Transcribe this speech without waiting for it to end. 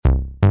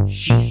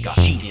She's got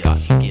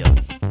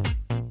skills.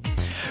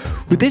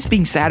 With this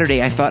being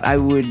Saturday, I thought I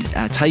would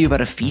tell you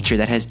about a feature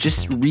that has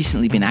just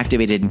recently been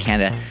activated in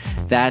Canada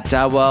that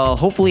will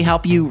hopefully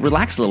help you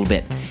relax a little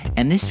bit.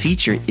 And this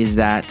feature is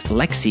that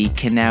Lexi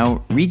can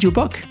now read your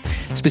book.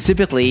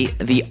 Specifically,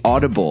 the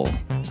Audible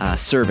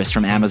service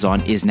from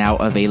Amazon is now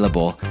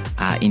available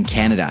in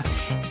Canada.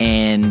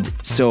 And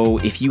so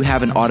if you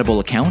have an Audible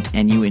account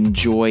and you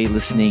enjoy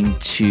listening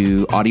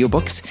to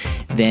audiobooks,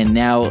 then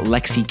now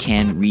Lexi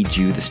can read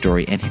you the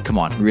story. And come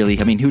on, really,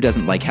 I mean, who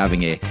doesn't like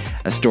having a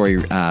story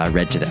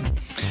read to them?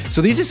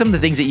 So these are some of the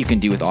things that you can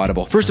do with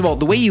Audible. First of all,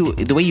 the way you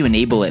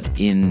enable it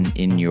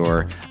in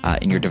your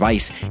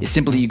device is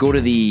simply you go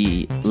to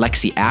the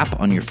Lexi app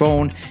on your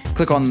phone,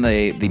 click on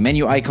the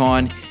menu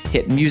icon,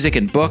 hit music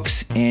and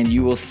books, and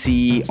you will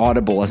see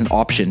Audible as an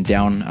option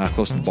down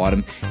close to the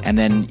bottom, and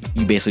then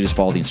you basically just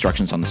follow the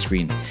instructions on the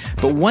screen.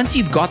 But once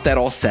you've got that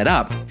all set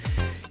up,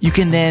 you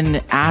can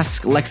then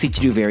ask Lexi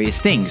to do various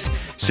things.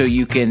 So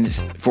you can,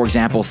 for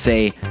example,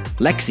 say,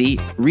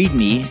 Lexi, read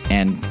me,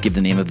 and give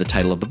the name of the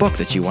title of the book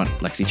that you want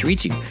Lexi to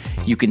read you.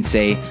 You can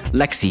say,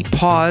 Lexi,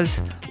 pause,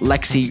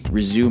 Lexi,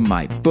 resume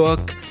my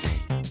book.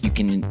 You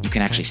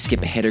can actually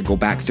skip ahead or go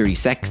back 30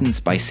 seconds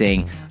by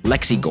saying,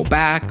 Lexi, go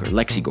back, or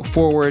Lexi, go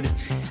forward.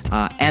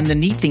 And the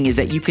neat thing is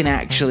that you can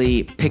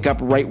actually pick up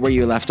right where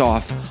you left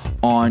off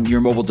on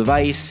your mobile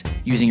device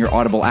using your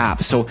Audible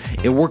app. So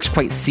it works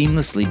quite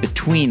seamlessly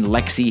between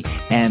Lexi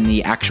and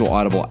the actual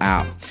Audible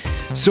app.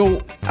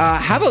 So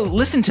have a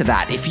listen to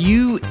that. If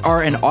you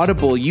are an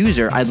Audible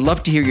user, I'd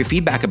love to hear your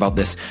feedback about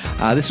this.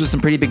 This was some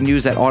pretty big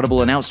news that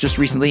Audible announced just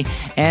recently,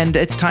 and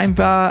it's time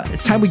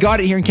we got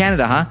it here in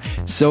Canada, huh?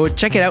 So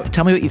check it out.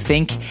 Tell me what you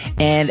think.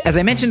 And as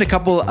I mentioned a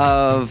couple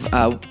of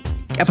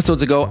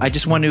episodes ago, I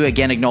just want to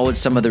again acknowledge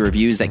some of the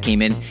reviews that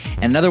came in.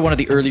 And another one of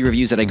the early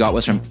reviews that I got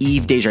was from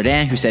Yves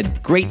Desjardins, who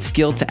said, great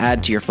skill to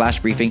add to your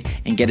flash briefing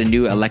and get a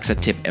new Alexa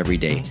tip every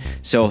day.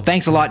 So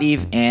thanks a lot,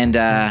 Yves, and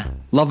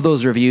love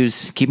those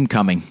reviews. Keep them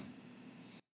coming.